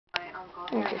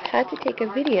I just had to take a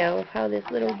video of how this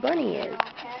little bunny is.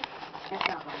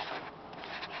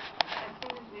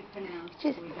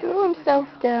 He just threw himself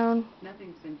down.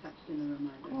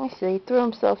 Actually, he threw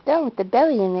himself down with the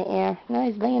belly in the air. Now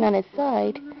he's laying on his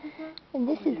side. And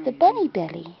this is the bunny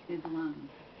belly.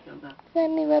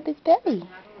 Let me rub his belly.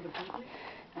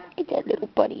 Look at that little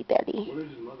bunny belly.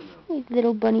 These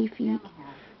little bunny feet.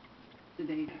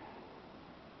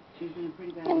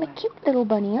 I'm a cute little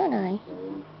bunny, aren't I?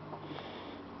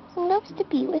 He loves to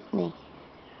be with me.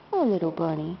 Oh, little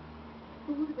bunny.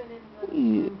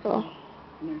 Yeah.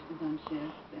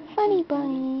 Funny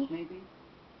bunny.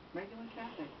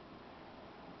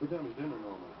 What time is dinner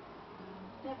normally?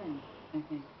 7, I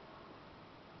think.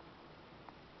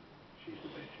 She's the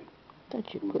patient.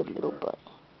 Such a good little bunny.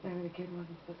 Maybe the kid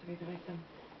wasn't supposed to be the victim.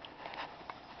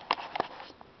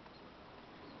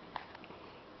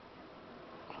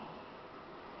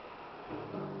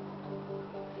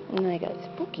 And I got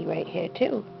Spooky right here,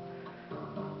 too.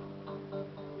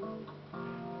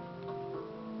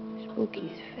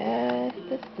 Spooky's fast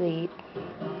asleep.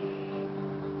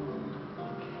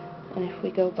 And if we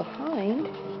go behind,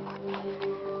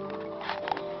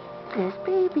 there's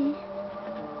Baby.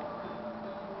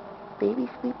 Baby's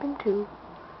sleeping too.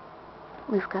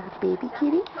 We've got a baby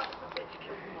kitty,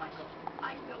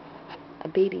 a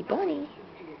baby bunny,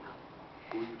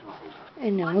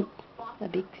 and now a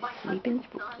big sleeping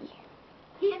Spooky.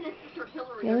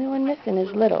 The only one missing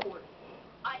is Little.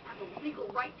 I have a legal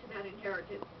right to that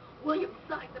inheritance. William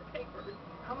signed the papers.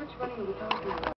 How much money are we talking about?